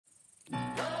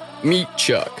Meet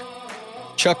Chuck.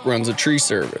 Chuck runs a tree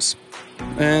service,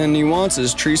 and he wants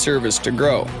his tree service to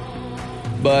grow.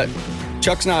 But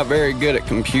Chuck's not very good at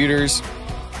computers.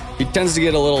 He tends to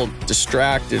get a little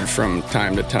distracted from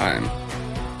time to time.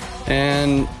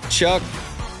 And Chuck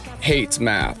hates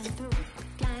math.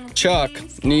 Chuck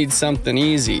needs something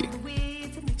easy.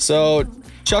 So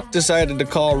Chuck decided to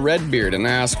call Redbeard and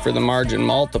ask for the margin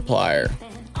multiplier.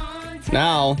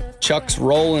 Now, Chuck's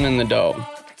rolling in the dough.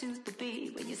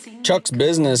 Chuck's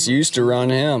business used to run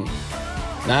him.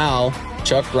 Now,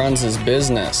 Chuck runs his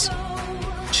business.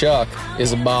 Chuck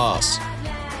is a boss.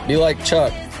 Be like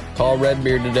Chuck. Call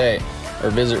Redbeard today or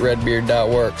visit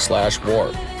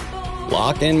redbeard.work/warp.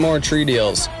 Lock in more tree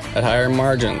deals at higher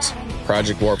margins.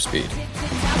 Project Warp Speed.